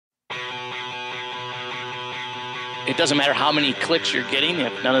It doesn't matter how many clicks you're getting.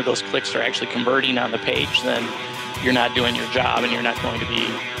 If none of those clicks are actually converting on the page, then you're not doing your job and you're not going to be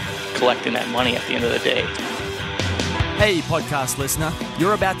collecting that money at the end of the day. Hey, podcast listener,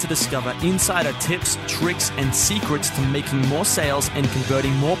 you're about to discover insider tips, tricks, and secrets to making more sales and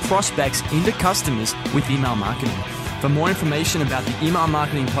converting more prospects into customers with email marketing. For more information about the Email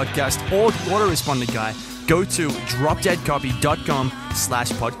Marketing Podcast or the Autoresponder Guy, go to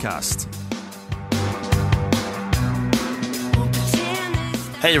dropdeadcopy.com/podcast.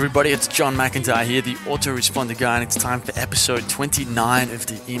 Hey everybody, it's John McIntyre here, the Autoresponder Guy, and it's time for episode 29 of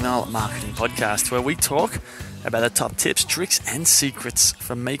the Email Marketing Podcast, where we talk about the top tips, tricks, and secrets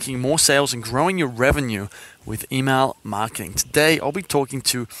for making more sales and growing your revenue with email marketing. Today, I'll be talking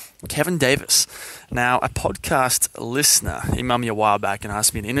to Kevin Davis. Now, a podcast listener emailed me a while back and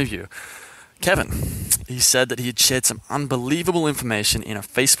asked me an interview. Kevin, he said that he had shared some unbelievable information in a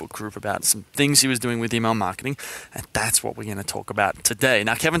Facebook group about some things he was doing with email marketing, and that's what we're going to talk about today.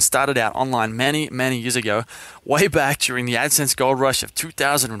 Now, Kevin started out online many, many years ago, way back during the AdSense gold rush of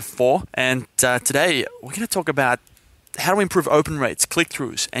 2004, and today we're going to talk about how to improve open rates,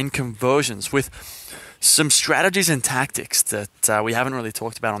 click-throughs, and conversions with some strategies and tactics that we haven't really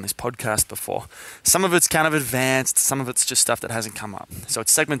talked about on this podcast before. Some of it's kind of advanced, some of it's just stuff that hasn't come up. So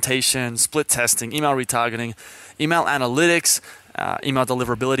it's segmentation, split testing, email retargeting, email analytics, email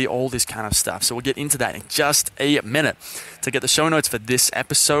deliverability, all this kind of stuff. So we'll get into that in just a minute. To get the show notes for this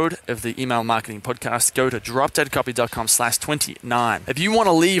episode of the Email Marketing Podcast, go to dropdeadcopy.com/29. If you want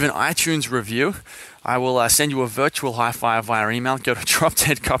to leave an iTunes review, I will send you a virtual high five via email. Go to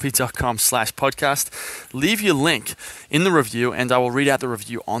dropdeadcopy.com/podcast. Leave your link in the review, and I will read out the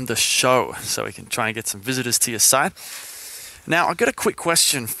review on the show so we can try and get some visitors to your site. Now, I've got a quick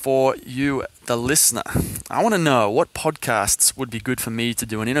question for you, the listener. I want to know what podcasts would be good for me to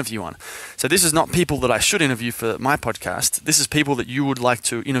do an interview on. So this is not people that I should interview for my podcast. This is people that you would like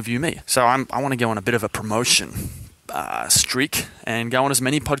to interview me. So I want to go on a bit of a promotion streak and go on as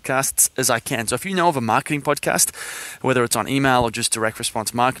many podcasts as I can. So if you know of a marketing podcast, whether it's on email or just direct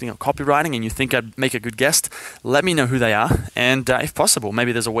response marketing or copywriting, and you think I'd make a good guest, let me know who they are. And if possible,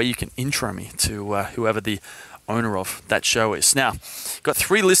 maybe there's a way you can intro me to whoever the owner of that show is. Now, got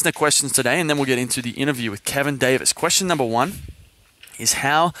 3 listener questions today, and then we'll get into the interview with Kevin Davis. Question number 1 is,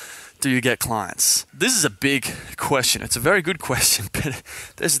 how do you get clients? This is a big question. It's a very good question, but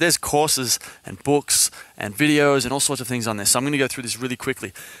there's courses and books and videos and all sorts of things on this. So I'm going to go through this really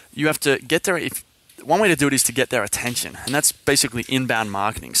quickly. You have to get there. One way to do it is to get their attention, and that's basically inbound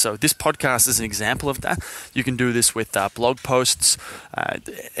marketing. So this podcast is an example of that. You can do this with blog posts,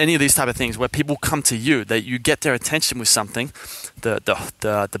 any of these type of things where people come to you, that you get their attention with something,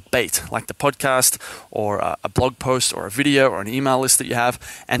 the bait, like the podcast or a blog post or a video or an email list that you have,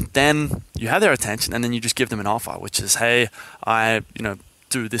 and then you have their attention, and then you just give them an offer, which is, hey, I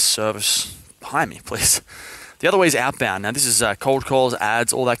do this service, hire me, please. The other way is outbound. Now, this is cold calls,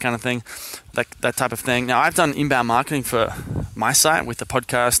 ads, all that kind of thing, that type of thing. Now, I've done inbound marketing for my site with the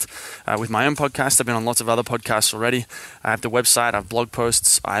podcast, with my own podcast. I've been on lots of other podcasts already. I have the website, I have blog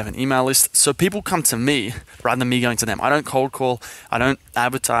posts, I have an email list. So people come to me rather than me going to them. I don't cold call, I don't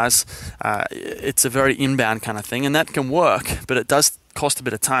advertise. It's a very inbound kind of thing, and that can work, but it does cost a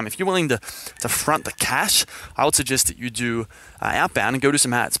bit of time. If you're willing to front the cash, I would suggest that you do outbound and go do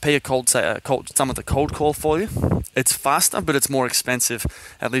some ads. Pay someone to cold call for you. It's faster, but it's more expensive,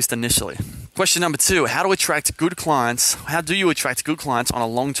 at least initially. Question number 2, how do you attract good clients on a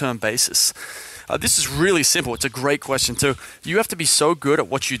long-term basis? This is really simple. It's a great question too. You have to be so good at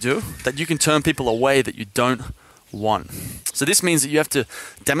what you do that you can turn people away that you don't want. So this means that you have to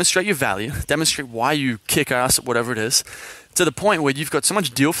demonstrate your value, demonstrate why you kick ass at whatever it is, to the point where you've got so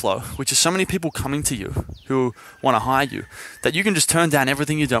much deal flow, which is so many people coming to you who want to hire you, that you can just turn down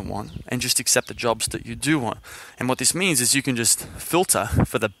everything you don't want and just accept the jobs that you do want. And what this means is you can just filter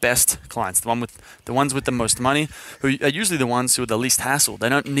for the best clients, the ones with the most money, who are usually the ones who are the least hassle. They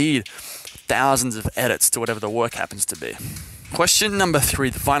don't need thousands of edits to whatever the work happens to be. Question number 3,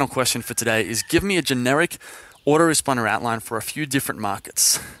 the final question for today, is give me a generic autoresponder outline for a few different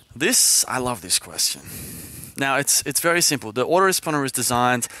markets. I love this question. Now, it's very simple. The autoresponder is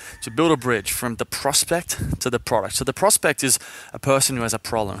designed to build a bridge from the prospect to the product. So the prospect is a person who has a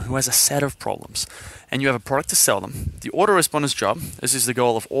problem, who has a set of problems, and you have a product to sell them. The autoresponder's job, this is the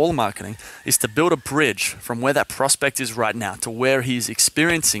goal of all marketing, is to build a bridge from where that prospect is right now to where he's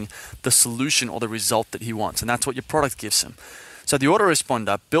experiencing the solution or the result that he wants, and that's what your product gives him. So the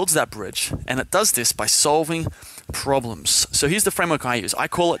autoresponder builds that bridge, and it does this by solving problems. So here's the framework I use. I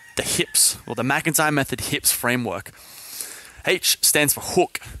call it the HIPS, or the McIntyre Method HIPS framework. H stands for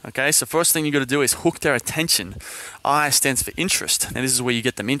hook. Okay, so first thing you got to do is hook their attention. I stands for interest, and this is where you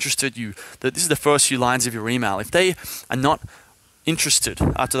get them interested. This is the first few lines of your email. If they are not interested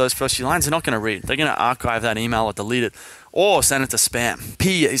after those first few lines, they're not going to read. They're going to archive that email or delete it or send it to spam.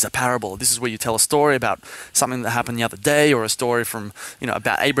 P is a parable. This is where you tell a story about something that happened the other day, or a story from,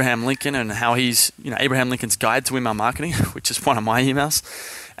 about Abraham Lincoln and how he's, Abraham Lincoln's Guide to Email Marketing, which is one of my emails.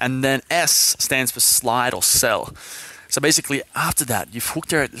 And then S stands for slide or sell. So basically, after that, you've hooked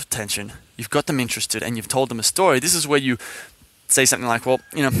their attention, you've got them interested, and you've told them a story. This is where you say something like, well,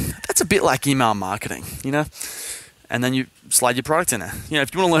 that's a bit like email marketing, and then you slide your product in there.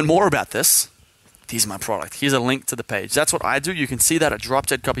 If you want to learn more about this, here's my product. Here's a link to the page. That's what I do. You can see that at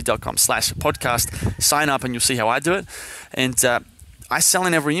dropdeadcopy.com/podcast. Sign up and you'll see how I do it. And I sell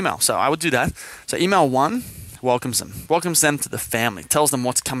in every email. So I would do that. So email 1 welcomes them to the family, tells them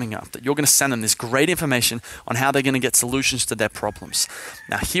what's coming up, that you're going to send them this great information on how they're going to get solutions to their problems.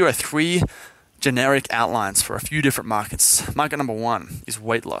 Now, here are 3 generic outlines for a few different markets. Market number 1 is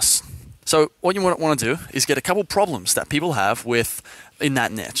weight loss. So what you want to do is get a couple problems that people have in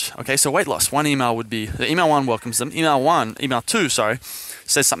that niche. Okay, so weight loss. One email would be, email 1 welcomes them. Email 2,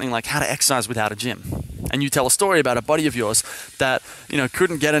 says something like how to exercise without a gym. And you tell a story about a buddy of yours that,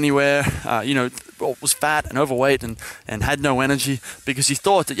 couldn't get anywhere, was fat and overweight and had no energy because he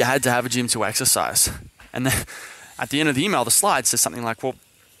thought that you had to have a gym to exercise. And then at the end of the email, the slide says something like, well,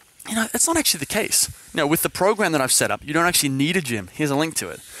 that's not actually the case. With the program that I've set up, you don't actually need a gym. Here's a link to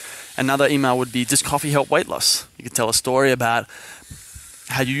it. Another email would be, does coffee help weight loss? You could tell a story about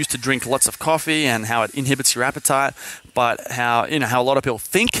how you used to drink lots of coffee and how it inhibits your appetite, but how a lot of people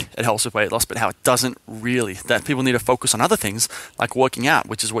think it helps with weight loss, but how it doesn't really. That people need to focus on other things like working out,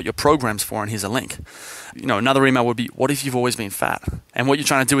 which is what your program's for, and here's a link. Another email would be, what if you've always been fat? And what you're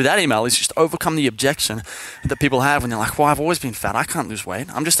trying to do with that email is just overcome the objection that people have when they're like, well, I've always been fat. I can't lose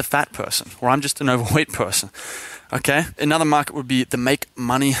weight. I'm just a fat person, or I'm just an overweight person. Okay. Another market would be the make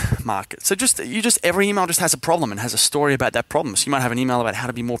money market. So every email just has a problem and has a story about that problem. So you might have an email about how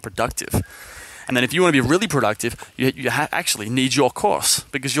to be more productive. And then if you want to be really productive, you actually need your course,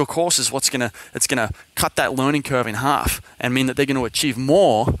 because your course is it's gonna cut that learning curve in half and mean that they're going to achieve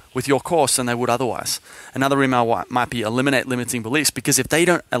more with your course than they would otherwise. Another email might be eliminate limiting beliefs, because if they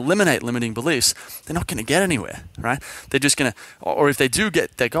don't eliminate limiting beliefs, they're not going to get anywhere, right? They're just going to, or if they do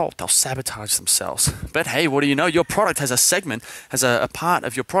get their goal, they'll sabotage themselves. But hey, what do you know? Your product has a segment, has a part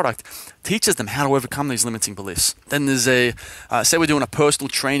of your product teaches them how to overcome these limiting beliefs. Then there's say we're doing a personal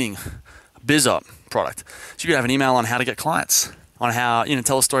training BizUp product. So you could have an email on how to get clients, on how,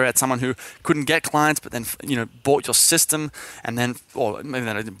 tell a story about someone who couldn't get clients, but then, bought your system and then, or maybe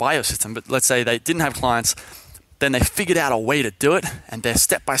they didn't buy your system, but let's say they didn't have clients, then they figured out a way to do it, and their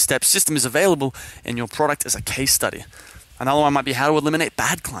step-by-step system is available in your product as a case study. Another one might be how to eliminate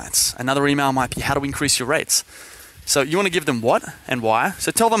bad clients. Another email might be how to increase your rates. So you want to give them what and why.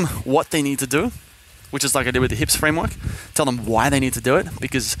 So tell them what they need to do, which is like I did with the HIPS framework. Tell them why they need to do it,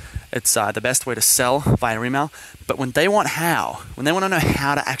 because it's the best way to sell via email. But when they want to know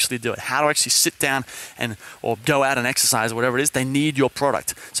how to actually do it, how to actually sit down or go out and exercise or whatever it is, they need your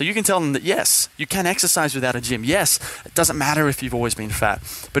product. So you can tell them that, yes, you can exercise without a gym. Yes, it doesn't matter if you've always been fat.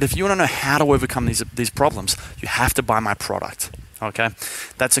 But if you want to know how to overcome these problems, you have to buy my product. Okay,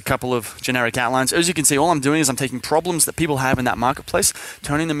 that's a couple of generic outlines. As you can see, all I'm doing is I'm taking problems that people have in that marketplace,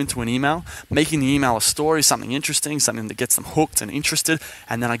 turning them into an email, making the email a story, something interesting, something that gets them hooked and interested,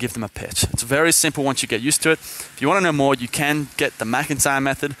 and then I give them a pitch. It's very simple once you get used to it. If you want to know more, you can get the McIntyre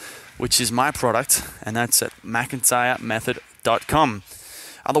method, which is my product, and that's at mcintyremethod.com.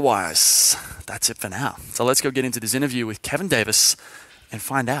 Otherwise, that's it for now. So let's go get into this interview with Kevin Davis and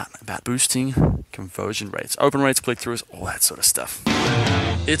find out about boosting conversion rates, open rates, click-throughs, all that sort of stuff.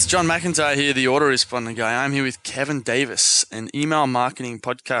 It's John McIntyre here, the Order Responder guy. I'm here with Kevin Davis, an email marketing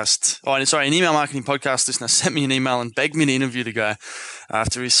podcast. An email marketing podcast listener sent me an email and begged me to interview the guy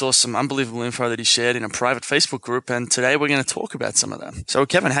after he saw some unbelievable info that he shared in a private Facebook group, and today we're going to talk about some of that. So,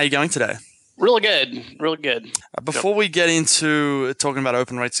 Kevin, how are you going today? Really good. Before we get into talking about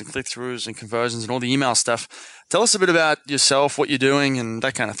open rates and click-throughs and conversions and all the email stuff, tell us a bit about yourself, what you're doing, and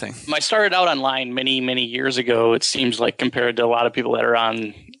that kind of thing. I started out online many, many years ago, it seems like, compared to a lot of people that are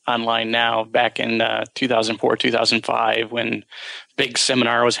online now, back in 2004, 2005, when big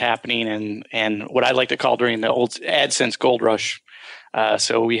seminar was happening and what I like to call during the old AdSense gold rush.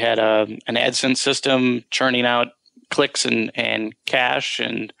 So we had an AdSense system churning out clicks and cash,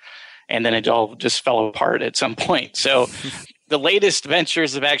 and then it all just fell apart at some point. So the latest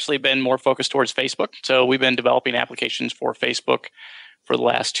ventures have actually been more focused towards Facebook. So we've been developing applications for Facebook for the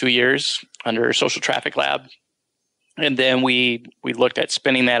last 2 years under Social Traffic Lab. And then we looked at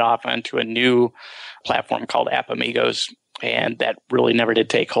spinning that off onto a new platform called App Amigos, and that really never did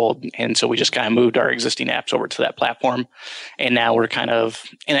take hold. And so we just kind of moved our existing apps over to that platform. And now we're kind of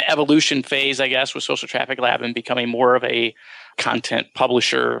in an evolution phase, I guess, with Social Traffic Lab and becoming more of a content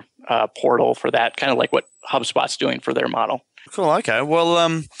publisher portal for that, kind of like what HubSpot's doing for their model. Cool. Okay.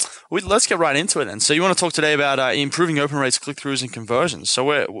 Well, let's get right into it then. So you want to talk today about improving open rates, click-throughs, and conversions. So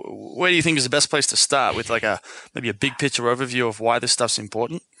where do you think is the best place to start with, like maybe a big picture overview of why this stuff's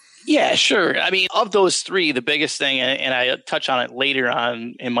important? Yeah, sure. I mean, of those three, the biggest thing, and I touch on it later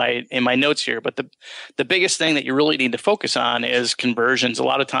on in my notes here, but the biggest thing that you really need to focus on is conversions. A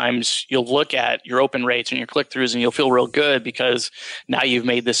lot of times you'll look at your open rates and your click-throughs and you'll feel real good because now you've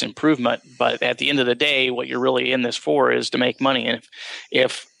made this improvement. But at the end of the day, what you're really in this for is to make money. And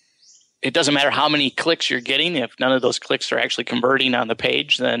if it doesn't matter how many clicks you're getting, if none of those clicks are actually converting on the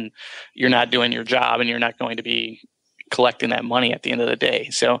page, then you're not doing your job and you're not going to be collecting that money at the end of the day.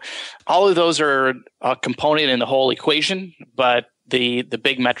 So all of those are a component in the whole equation, but the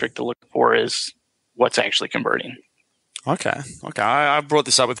big metric to look for is what's actually converting. Okay. I brought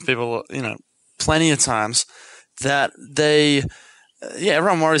this up with people, plenty of times that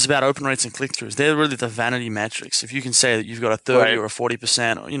everyone worries about open rates and click-throughs. They're really the vanity metrics. If you can say that you've got a 30 or a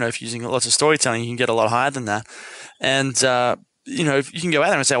 40%, or, if you're using lots of storytelling, you can get a lot higher than that. And, if you can go out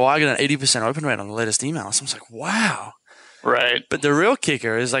there and say, well, I got an 80% open rate on the latest email. Someone's like, wow. Right. But the real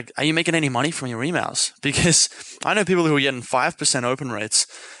kicker is like, are you making any money from your emails? Because I know people who are getting 5% open rates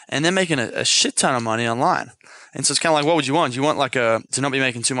and they're making a shit ton of money online. And so it's kind of like, what would you want? Do you want to not be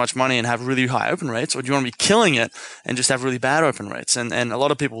making too much money and have really high open rates? Or do you want to be killing it and just have really bad open rates? And a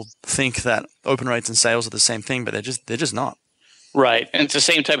lot of people think that open rates and sales are the same thing, but they're just not. Right. And it's the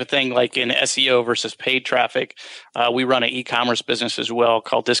same type of thing like in SEO versus paid traffic. We run an e-commerce business as well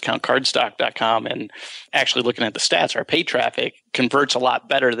called discountcardstock.com. And actually looking at the stats, our paid traffic converts a lot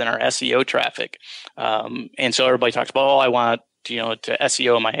better than our SEO traffic. And so everybody talks about, I want to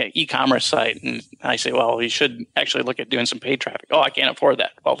SEO my e-commerce site. And I say, well, you should actually look at doing some paid traffic. Oh, I can't afford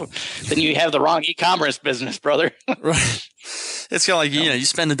that. Well, then you have the wrong e-commerce business, brother. Right. It's kind of like, you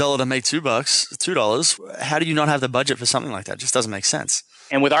spend $1 to make $2. How do you not have the budget for something like that? It just doesn't make sense.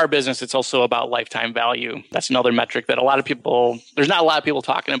 And with our business, it's also about lifetime value. That's another metric that there's not a lot of people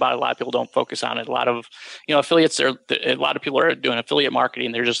talking about. A lot of people don't focus on it. A lot of, affiliates, a lot of people are doing affiliate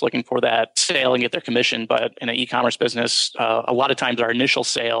marketing. They're just looking for that sale and get their commission. But in an e-commerce business, a lot of times our initial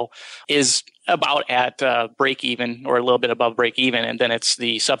sale is about at break even or a little bit above break even. And then it's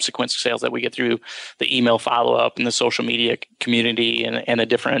the subsequent sales that we get through the email follow-up and the social media community and the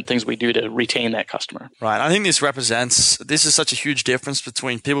different things we do to retain that customer. Right. I think this is such a huge difference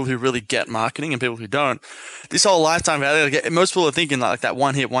between people who really get marketing and people who don't. This whole lifetime value, most people are thinking like that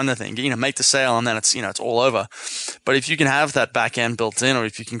one hit wonder thing, make the sale and then it's, it's all over. But if you can have that back end built in, or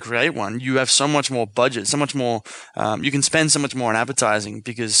if you can create one, you have so much more budget, so much more, you can spend so much more on advertising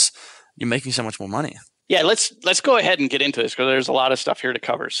because you're making so much more money. Yeah, let's go ahead and get into this because there's a lot of stuff here to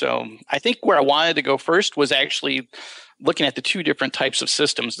cover. So I think where I wanted to go first was actually looking at the two different types of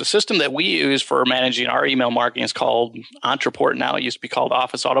systems. The system that we use for managing our email marketing is called Ontraport now. It used to be called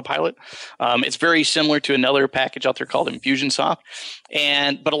Office Autopilot. It's very similar to another package out there called Infusionsoft.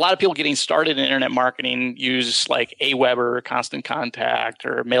 But a lot of people getting started in internet marketing use like Aweber, Constant Contact,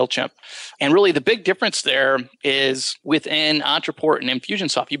 or MailChimp. And really the big difference there is within Ontraport and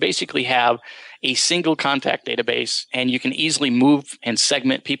Infusionsoft, you basically have a single contact database and you can easily move and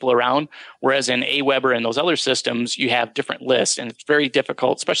segment people around. Whereas in Aweber and those other systems, you have different lists and it's very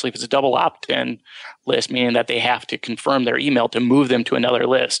difficult, especially if it's a double opt-in list, meaning that they have to confirm their email to move them to another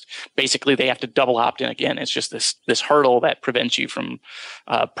list. Basically, they have to double opt in again. It's just this hurdle that prevents you from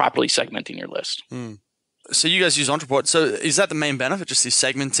properly segmenting your list. So you guys use Ontraport. So is that the main benefit, just this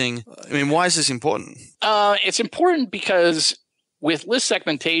segmenting? I mean, why is this important? It's important because with list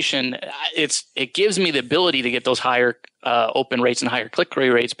segmentation, it gives me the ability to get those higher open rates and higher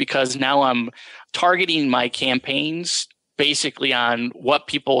click-through rates because now I'm targeting my campaigns basically on what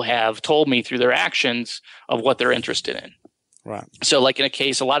people have told me through their actions of what they're interested in. Right. So like in a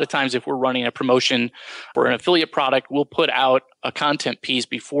case, a lot of times if we're running a promotion for an affiliate product, we'll put out a content piece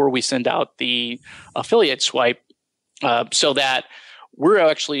before we send out the affiliate swipe so that we're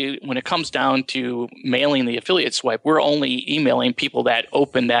actually, when it comes down to mailing the affiliate swipe, we're only emailing people that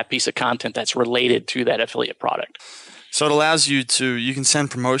open that piece of content that's related to that affiliate product. So it allows you can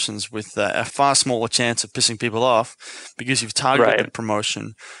send promotions with a far smaller chance of pissing people off because you've targeted the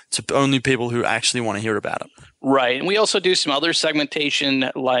promotion to only people who actually want to hear about it. Right. And we also do some other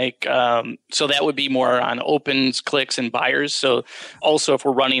segmentation, like, so that would be more on opens, clicks, and buyers. So also if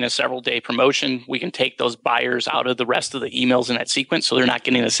we're running a several day promotion, we can take those buyers out of the rest of the emails in that sequence. So they're not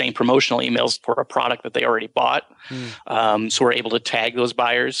getting the same promotional emails for a product that they already bought. So we're able to tag those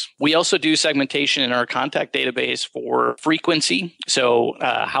buyers. We also do segmentation in our contact database for frequency. So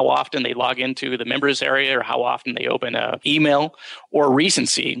how often they log into the members area or how often they open an email, or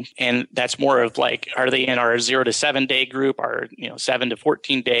recency. And that's more of like, are they in our 0 to 7 day group, or 7 to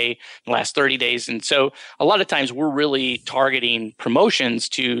 14 day, the last 30 days. And so a lot of times we're really targeting promotions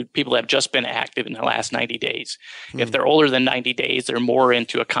to people that have just been active in the last 90 days. If they're older than 90 days, they're more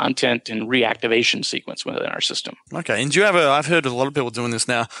into a content and reactivation sequence within our system. Okay. And do you have I've heard a lot of people doing this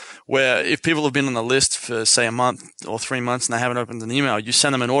now, where if people have been on the list for say a month or 3 months and they haven't opened an email, you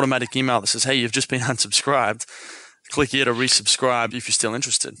send them an automatic email that says, hey, you've just been unsubscribed. Click here to resubscribe if you're still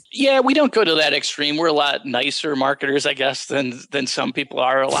interested. Yeah, we don't go to that extreme. We're a lot nicer marketers, I guess, than some people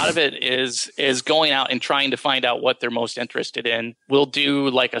are. A lot of it is going out and trying to find out what they're most interested in. We'll do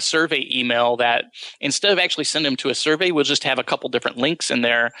like a survey email that instead of actually send them to a survey, we'll just have a couple different links in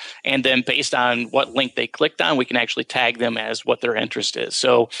there. And then based on what link they clicked on, we can actually tag them as what their interest is.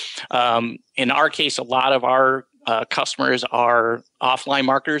 So in our case, a lot of our customers are offline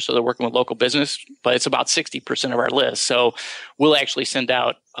marketers, so they're working with local business, but it's about 60% of our list. So we'll actually send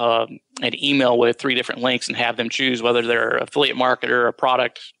out an email with 3 different links and have them choose whether they're an affiliate marketer, a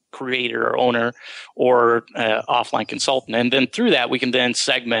product creator or owner, or offline consultant. And then through that, we can then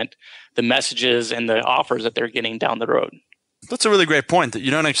segment the messages and the offers that they're getting down the road. That's a really great point, that you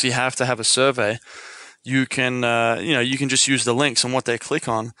don't actually have to have a survey. You can, you can just use the links and what they click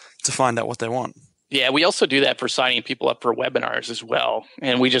on to find out what they want. Yeah, we also do that for signing people up for webinars as well.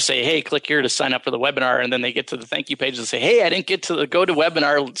 And we just say, hey, click here to sign up for the webinar. And then they get to the thank you page and say, hey, I didn't get to the go to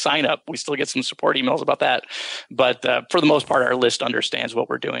webinar sign up. We still get some support emails about that. But for the most part, our list understands what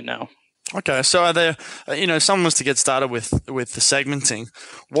we're doing now. Okay, so are there, if someone was to get started with the segmenting,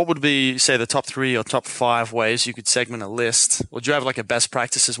 what would be, say, the top 3 or top 5 ways you could segment a list? Would you have like a best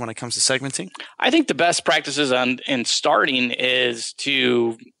practices when it comes to segmenting? I think the best practices in starting is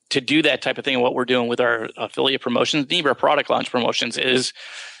to do that type of thing. What we're doing with our affiliate promotions, even our product launch promotions, is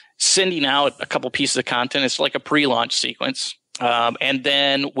sending out a couple pieces of content. It's like a pre-launch sequence. And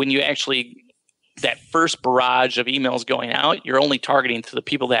then when you actually, that first barrage of emails going out, you're only targeting to the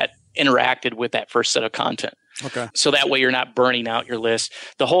people that interacted with that first set of content. Okay. So that way you're not burning out your list.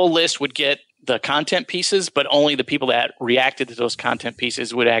 The whole list would get the content pieces, but only the people that reacted to those content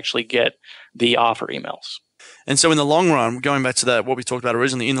pieces would actually get the offer emails. And so in the long run, going back to that, what we talked about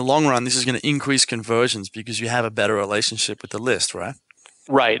originally, in the long run, this is going to increase conversions because you have a better relationship with the list, right?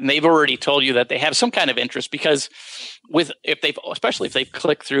 Right. And they've already told you that they have some kind of interest, because especially if they've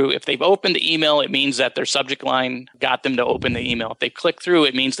clicked through, if they've opened the email, it means that their subject line got them to open the email. If they click through,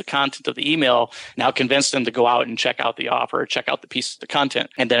 it means the content of the email now convinced them to go out and check out the offer, check out the piece of the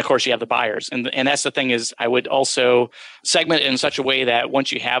content. And then of course you have the buyers. And that's the thing, is I would also segment it in such a way that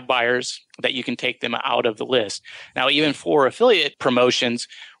once you have buyers, that you can take them out of the list. Now, even for affiliate promotions,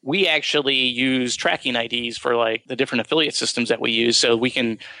 we actually use tracking IDs for like the different affiliate systems that we use. So we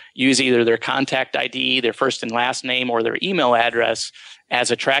can use either their contact ID, their first and last name, or their email address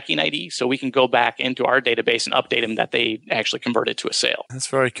as a tracking ID. So we can go back into our database and update them that they actually converted to a sale. That's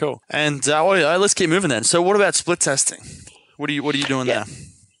very cool. And let's keep moving then. So what about split testing? What are you doing there?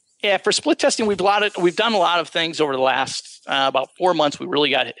 Yeah, for split testing, we've done a lot of things over the last about 4 months. We really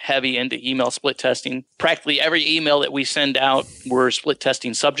got heavy into email split testing. Practically every email that we send out, we're split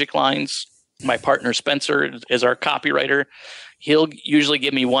testing subject lines. My partner, Spencer, is our copywriter. He'll usually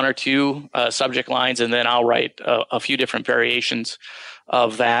give me 1 or 2 subject lines, and then I'll write a few different variations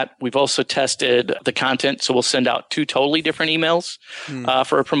of that. We've also tested the content, so we'll send out 2 totally different emails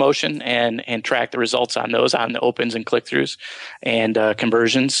for a promotion and track the results on those, on the opens and click-throughs and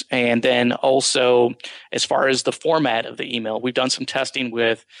conversions. And then also, as far as the format of the email, we've done some testing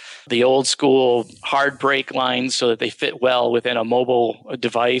with the old school hard break lines so that they fit well within a mobile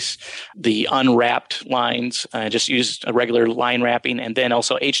device, the unwrapped lines, just use a regular line wrapping, and then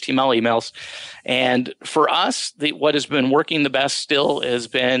also HTML emails. And for us, what has been working the best still has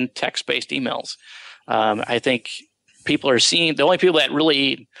been text-based emails. I think people are seeing, the only people that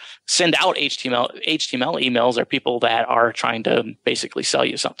really send out HTML emails are people that are trying to basically sell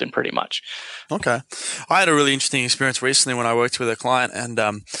you something pretty much. Okay. I had a really interesting experience recently when I worked with a client, and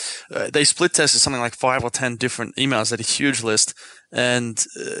they split tested something like 5 or 10 different emails. They had a huge list. And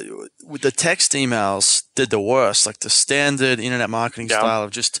with the text emails did the worst, like the standard internet marketing style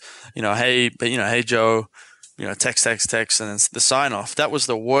of just, hey Joe, text, and then the sign off. That was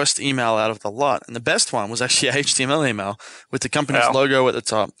the worst email out of the lot. And the best one was actually a HTML email with the company's logo at the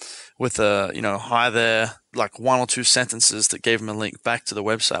top with a, hi there, like 1 or 2 sentences that gave them a link back to the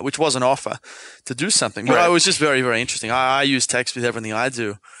website, which was an offer to do something. But it was just very, very interesting. I use text with everything I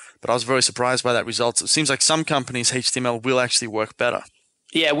do, but I was very surprised by that result. It seems like some companies' HTML will actually work better.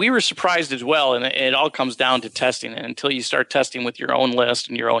 Yeah, we were surprised as well, and it all comes down to testing. And until you start testing with your own list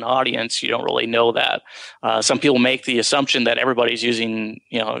and your own audience, you don't really know that. Some people make the assumption that everybody's using,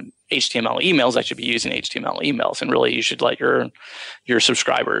 HTML emails. I should be using HTML emails, and really, you should let your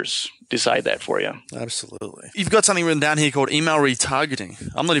subscribers decide that for you. Absolutely. You've got something written down here called email retargeting.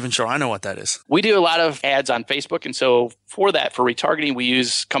 I'm not even sure I know what that is. We do a lot of ads on Facebook, and so for retargeting, we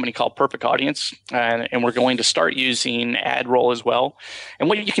use a company called Perfect Audience, and we're going to start using AdRoll as well. And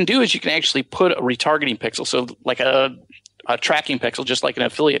what you can do is you can actually put a retargeting pixel, so like a tracking pixel, just like an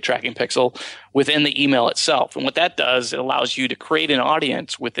affiliate tracking pixel, within the email itself. And what that does, it allows you to create an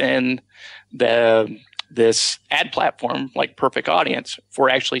audience within this ad platform like Perfect Audience for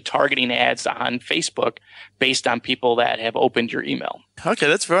actually targeting ads on Facebook based on people that have opened your email. Okay,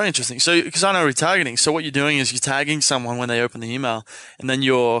 that's very interesting. So, because I know retargeting, so what you're doing is you're tagging someone when they open the email, and then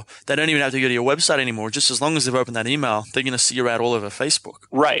they don't even have to go to your website anymore. Just as long as they've opened that email, they're going to see your ad all over Facebook.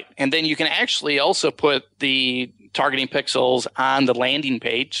 Right. And then you can actually also put the targeting pixels on the landing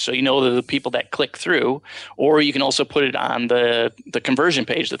page, so the people that click through, or you can also put it on the conversion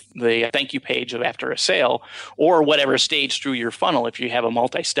page, the thank you page of after a sale, or whatever stage through your funnel if you have a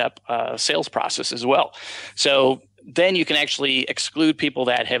multi-step sales process as well. So then you can actually exclude people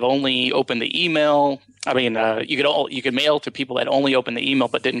that have only opened the email. I mean, you could mail to people that only opened the email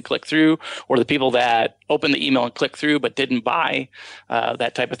but didn't click through, or the people that opened the email and clicked through but didn't buy,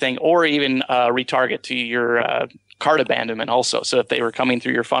 that type of thing, or even retarget to your cart abandonment also. So if they were coming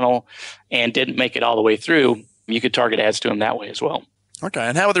through your funnel and didn't make it all the way through, you could target ads to them that way as well. Okay,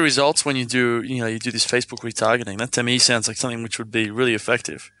 and how are the results when you do this Facebook retargeting? That to me sounds like something which would be really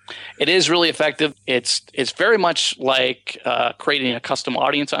effective. It is really effective. It's very much like creating a custom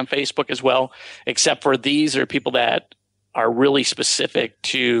audience on Facebook as well, except for these are people that are really specific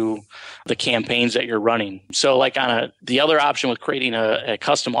to the campaigns that you're running. So like the other option with creating a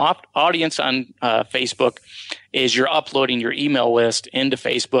custom audience on Facebook is you're uploading your email list into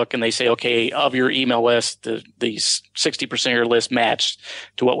Facebook, and they say, okay, of your email list, these 60% of your list matched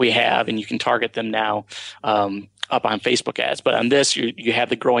to what we have, and you can target them now up on Facebook ads. But on this, you have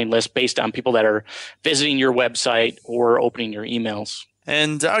the growing list based on people that are visiting your website or opening your emails.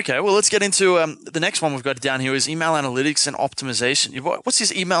 And okay, well, let's get into the next one we've got down here is email analytics and optimization. What's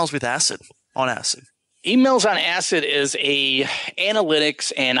this emails with Acid on Acid? Emails on Acid is a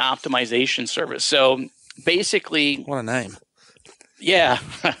analytics and optimization service. So basically, what a name. Yeah.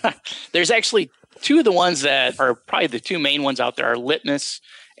 There's actually two of the ones that are probably the two main ones out there are Litmus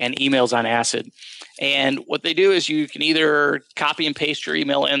and emails on Acid. And what they do is you can either copy and paste your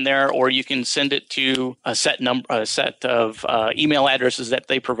email in there, or you can send it to a set of email addresses that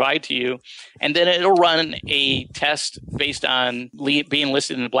they provide to you, and then it'll run a test based on being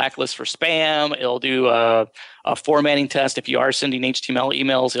listed in the blacklist for spam. It'll do a formatting test. If you are sending HTML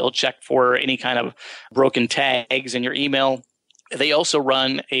emails, it'll check for any kind of broken tags in your email. They also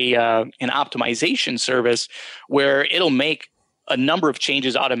run an optimization service where it'll make a number of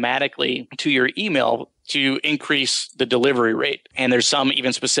changes automatically to your email to increase the delivery rate. And there's some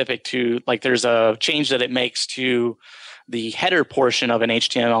even specific to, like, there's a change that it makes to the header portion of an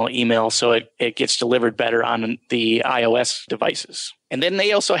HTML email so it gets delivered better on the iOS devices. And then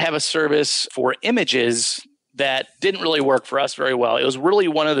they also have a service for images that didn't really work for us very well. It was really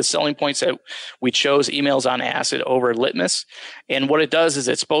one of the selling points that we chose emails on Acid over Litmus. And what it does is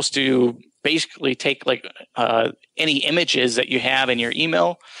it's supposed to basically take any images that you have in your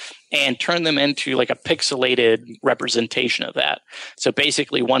email and turn them into like a pixelated representation of that. So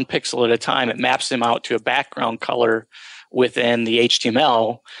basically 1 pixel at a time, it maps them out to a background color within the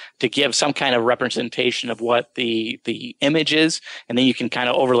HTML to give some kind of representation of what the image is. And then you can kind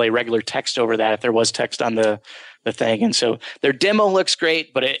of overlay regular text over that if there was text on the thing. And so their demo looks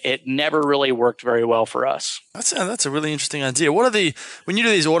great, but it never really worked very well for us. That's a really interesting idea. When you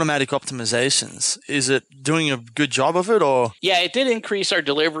do these automatic optimizations, is it doing a good job of it, or? Yeah, it did increase our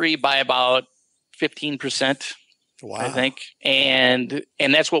delivery by about 15%. Wow. I think. And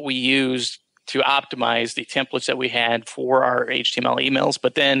that's what we used to optimize the templates that we had for our HTML emails.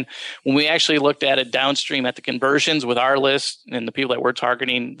 But then when we actually looked at it downstream at the conversions with our list and the people that we're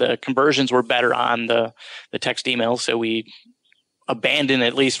targeting, the conversions were better on the text emails. So we abandoned,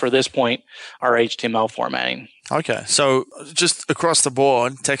 at least for this point, our HTML formatting. Okay. So just across the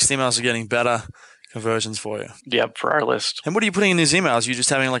board, text emails are getting better conversions for you. Yep, for our list. And what are you putting in these emails? Are you just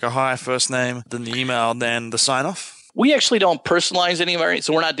having like a hi, first name, then the email, then the sign off? We actually don't personalize any of our,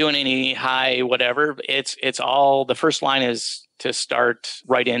 so we're not doing any hi, whatever. It's all, the first line is to start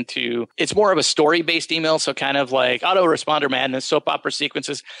right into, it's more of a story-based email. So kind of like autoresponder madness, soap opera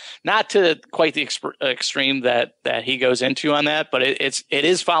sequences, not to quite the extreme that he goes into on that, but it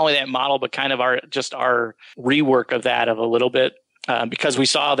is following that model, but kind of our rework of that of a little bit. Because we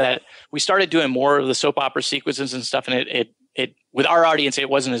saw that we started doing more of the soap opera sequences and stuff, and it with our audience, it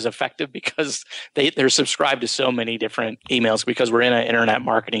wasn't as effective because they're subscribed to so many different emails because we're in an internet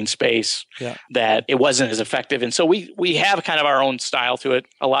marketing space that it wasn't as effective. And so we have kind of our own style to it.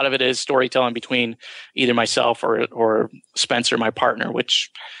 A lot of it is storytelling between either myself or Spencer, my partner, which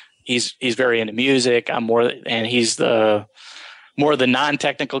he's very into music. I'm more, and he's more the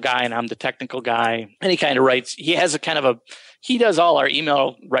non-technical guy, and I'm the technical guy. And he kind of writes. He has he does all our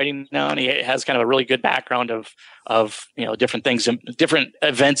email writing now, and he has kind of a really good background of different things, different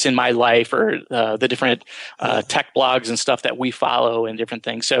events in my life, or the different tech blogs and stuff that we follow, and different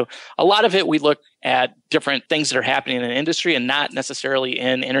things. So a lot of it, we look at different things that are happening in the industry, and not necessarily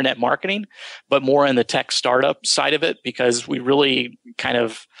in internet marketing, but more in the tech startup side of it, because we really kind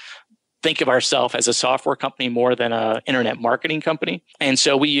of think of ourselves as a software company more than an internet marketing company. And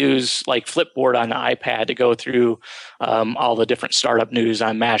so we use like Flipboard on the iPad to go through all the different startup news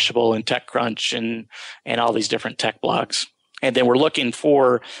on Mashable and TechCrunch and all these different tech blogs. And then we're looking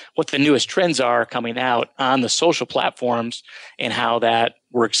for what the newest trends are coming out on the social platforms and how that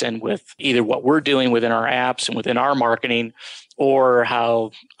works in with either what we're doing within our apps and within our marketing, or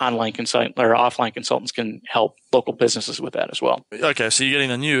how online consultant or offline consultants can help local businesses with that as well. Okay, so you're getting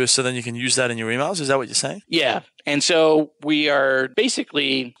the news, so then you can use that in your emails. Is that what you're saying? Yeah. And so we are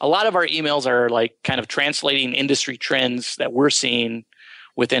basically, a lot of our emails are like kind of translating industry trends that we're seeing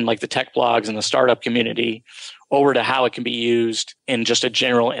within like the tech blogs and the startup community over to how it can be used in just a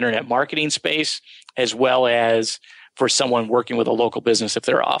general internet marketing space, as well as for someone working with a local business if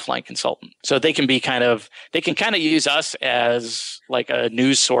they're an offline consultant. So they can kind of use us as like a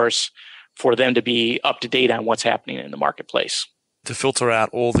news source for them to be up to date on what's happening in the marketplace. To filter out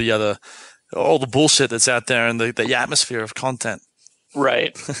all the bullshit that's out there and the atmosphere of content.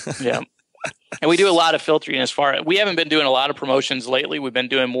 Right. Yeah. And we do a lot of filtering we haven't been doing a lot of promotions lately. We've been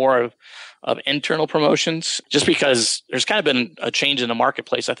doing more of internal promotions, just because there's kind of been a change in the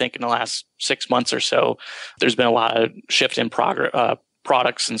marketplace. I think in the last 6 months or so, there's been a lot of shift in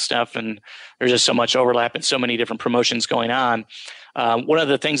products and stuff, and there's just so much overlap and so many different promotions going on. One of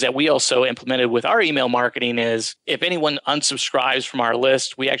the things that we also implemented with our email marketing is if anyone unsubscribes from our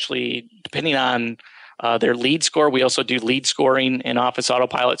list, we actually, depending on their lead score, we also do lead scoring in Office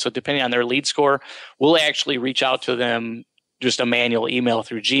Autopilot. So depending on their lead score, we'll actually reach out to them, just a manual email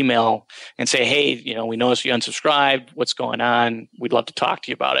through Gmail, and say, hey, we noticed you unsubscribed. What's going on? We'd love to talk to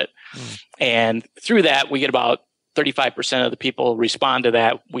you about it. And through that, we get about 35% of the people respond to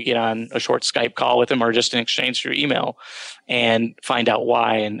that. We get on a short Skype call with them, or just an exchange through email, and find out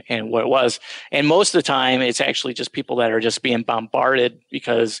why and what it was. And most of the time, it's actually just people that are just being bombarded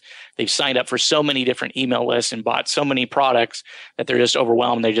because they've signed up for so many different email lists and bought so many products that they're just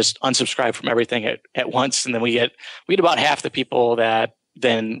overwhelmed. They just unsubscribe from everything at once. And then we get about half the people that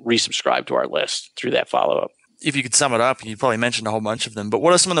then resubscribe to our list through that follow-up. If you could sum it up, you probably mentioned a whole bunch of them, but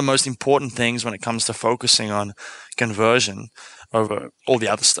what are some of the most important things when it comes to focusing on conversion over all the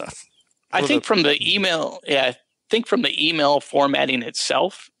other stuff? I think from the email formatting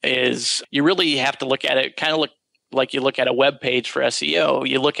itself is you really have to look at it kind of like you look at a web page for SEO.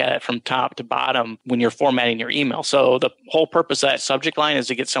 You look at it from top to bottom when you're formatting your email. So the whole purpose of that subject line is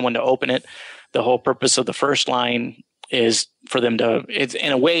to get someone to open it. The whole purpose of the first line is for them to, it's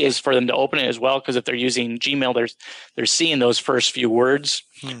in a way is for them to open it as well. Because if they're using Gmail, they're seeing those first few words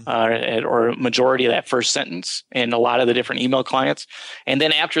or majority of that first sentence in a lot of the different email clients. And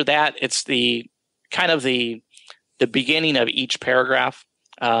then after that, it's the kind of the beginning of each paragraph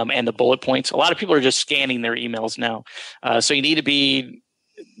and the bullet points. A lot of people are just scanning their emails now. So you need to be,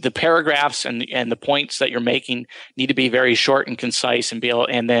 the paragraphs and the points that you're making need to be very short and concise,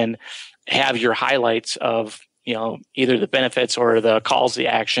 and then have your highlights of, either the benefits or the calls to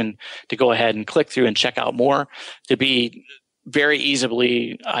action to go ahead and click through and check out more, to be very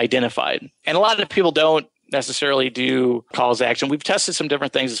easily identified. And a lot of people don't necessarily do calls to action. We've tested some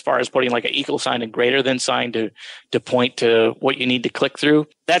different things as far as putting like an equal sign and greater than sign to point to what you need to click through.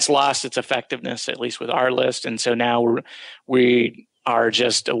 That's lost its effectiveness, at least with our list. And so now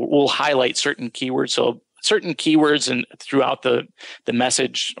we'll highlight certain keywords. So certain keywords and throughout the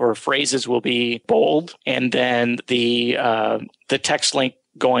message or phrases will be bold, and then the text link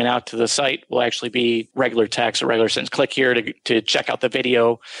going out to the site will actually be regular text or regular sentence. Click here to check out the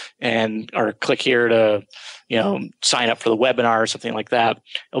video, or click here to sign up for the webinar or something like that.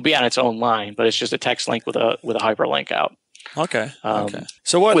 It'll be on its own line, but it's just a text link with a hyperlink out. Okay.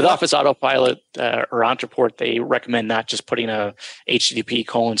 So with Office Autopilot or Entreport, they recommend not just putting a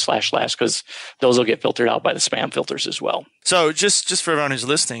HTTP:// because those will get filtered out by the spam filters as well. So just for everyone who's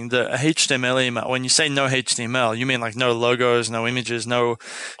listening, the HTML email, when you say no HTML, you mean like no logos, no images, no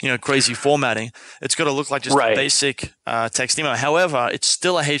crazy formatting. It's got to look like just a basic text email. However, it's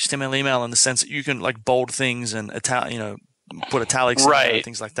still a HTML email in the sense that you can like bold things and put italics and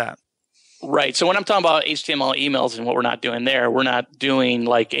things like that. Right. So when I'm talking about HTML emails and what we're not doing there, we're not doing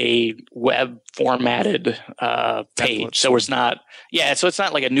like a web formatted page. So it's not, so it's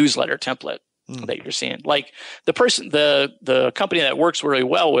not like a newsletter template that you're seeing. Like the company that works really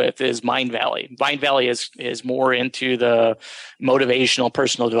well with is Mindvalley. Mindvalley is more into the motivational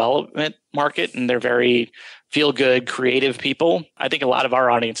personal development market, and they're very feel good, creative people. I think a lot of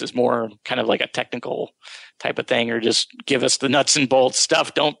our audience is more kind of like a technical type of thing, or just give us the nuts and bolts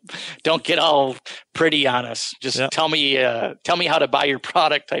stuff. Don't get all pretty on us. Just tell me how to buy your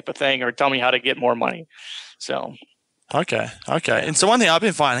product type of thing, or tell me how to get more money. So. Okay. And so one thing I've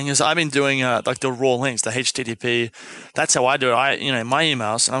been finding is I've been doing like the raw links, the HTTP. That's how I do it. My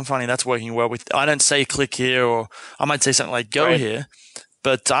emails, and I'm finding that's working well with. I don't say click here, or I might say something like go here.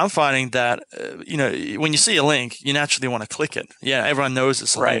 But I'm finding that, when you see a link, you naturally want to click it. Yeah, everyone knows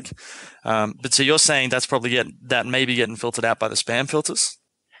it's a link. But so you're saying that's probably maybe getting filtered out by the spam filters?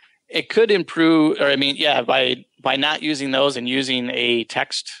 It could improve, by not using those and using a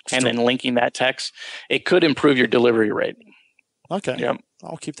text and then linking that text, it could improve your delivery rate. Okay. Yeah.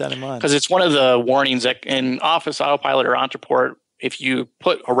 I'll keep that in mind. Because it's one of the warnings that in Office Autopilot or Entreport, if you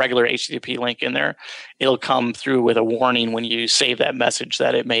put a regular HTTP link in there, it'll come through with a warning when you save that message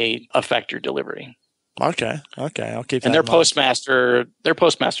that it may affect your delivery. Okay. I'll keep that in mind. And their postmaster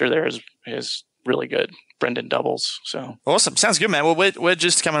there is really good. Brendan Doubles. So awesome. Sounds good, man. Well, we're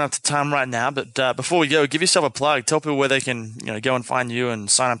just coming up to time right now, but before we go, give yourself a plug. Tell people where they can go and find you and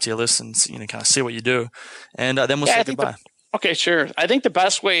sign up to your list and kind of see what you do, and then we'll say goodbye. Okay, sure. I think the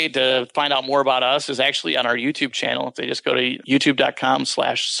best way to find out more about us is actually on our YouTube channel. If they just go to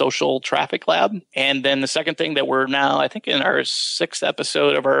youtube.com/social traffic lab. And then the second thing that we're now, I think in our 6th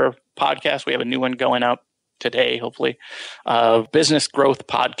episode of our podcast, we have a new one going up today, hopefully,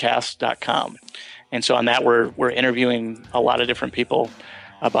 businessgrowthpodcast.com. And so on that, we're interviewing a lot of different people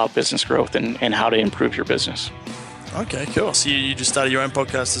about business growth and how to improve your business. Okay, cool. So you just started your own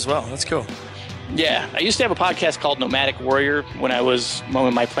podcast as well. That's cool. Yeah, I used to have a podcast called Nomadic Warrior when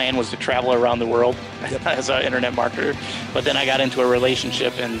my plan was to travel around the world as an internet marketer. But then I got into a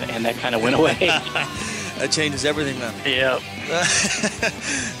relationship and that kind of went away. That changes everything, man. Yeah.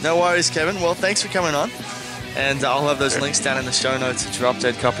 No worries, Kevin. Well, thanks for coming on. And I'll have those links down in the show notes at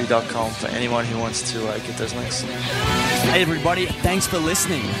dropdeadcopy.com for anyone who wants to get those links. Hey everybody, thanks for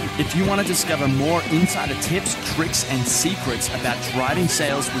listening. If you want to discover more insider tips, tricks, and secrets about driving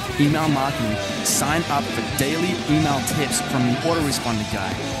sales with email marketing, sign up for daily email tips from the autoresponder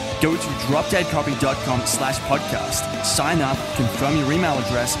guy. Go to dropdeadcopy.com/podcast. Sign up, confirm your email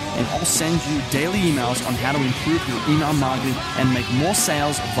address, and I'll send you daily emails on how to improve your email marketing and make more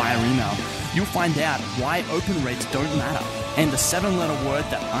sales via email. You'll find out why open rates don't matter and the 7-letter word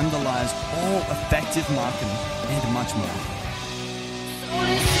that underlies all effective marketing and much more.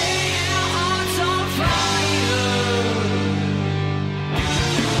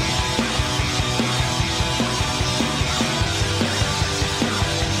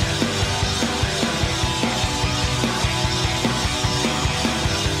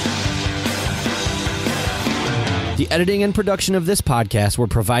 The editing and production of this podcast were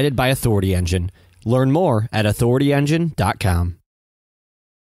provided by Authority Engine. Learn more at authorityengine.com.